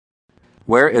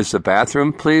Where is the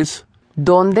bathroom, please?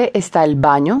 ¿Dónde está el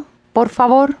baño, por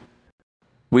favor?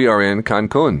 We are in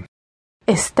Cancún.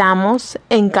 Estamos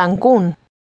en Cancún.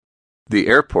 The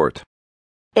airport.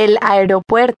 El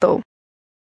aeropuerto.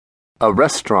 A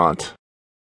restaurant.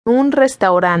 Un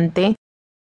restaurante.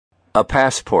 A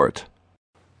passport.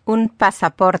 Un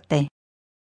pasaporte.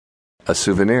 A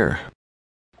souvenir.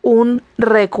 Un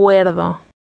recuerdo.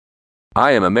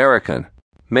 I am American.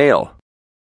 Male.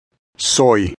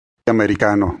 Soy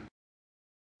americano.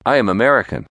 I am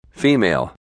American.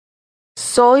 Female.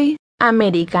 Soy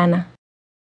americana.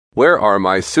 Where are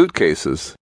my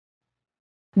suitcases?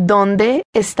 ¿Dónde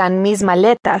están mis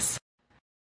maletas?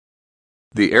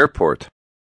 The airport.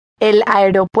 El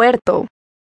aeropuerto.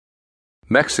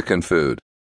 Mexican food.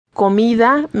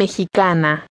 Comida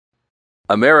mexicana.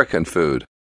 American food.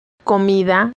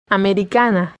 Comida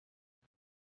americana.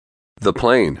 The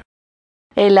plane.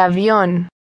 El avión.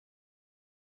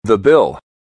 The bill.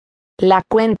 La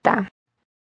cuenta.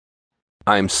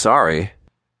 I'm sorry.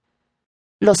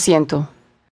 Lo siento.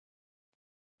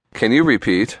 Can you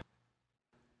repeat?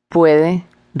 ¿Puede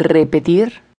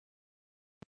repetir?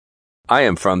 I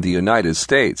am from the United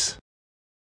States.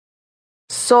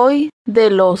 Soy de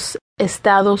los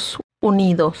Estados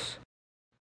Unidos.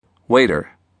 Waiter.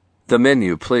 The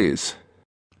menu, please.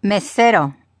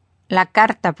 Mesero, la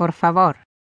carta, por favor.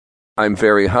 I'm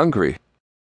very hungry.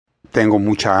 Tengo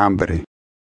mucha hambre.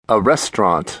 A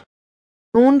restaurant.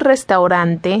 Un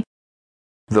restaurante.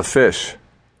 The fish.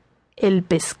 El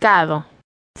pescado.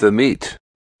 The meat.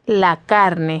 La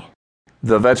carne.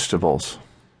 The vegetables.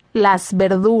 Las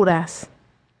verduras.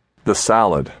 The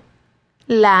salad.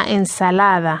 La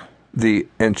ensalada. The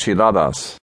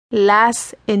enchiladas.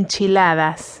 Las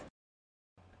enchiladas.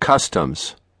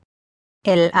 Customs.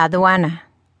 El aduana.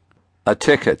 A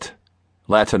ticket.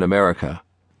 Latin America.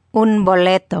 Un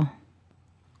boleto.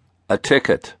 A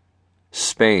ticket.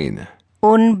 Spain.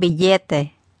 Un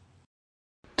billete.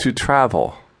 To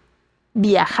travel.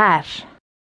 Viajar.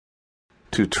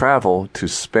 To travel to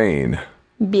Spain.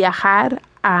 Viajar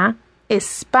a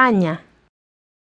España.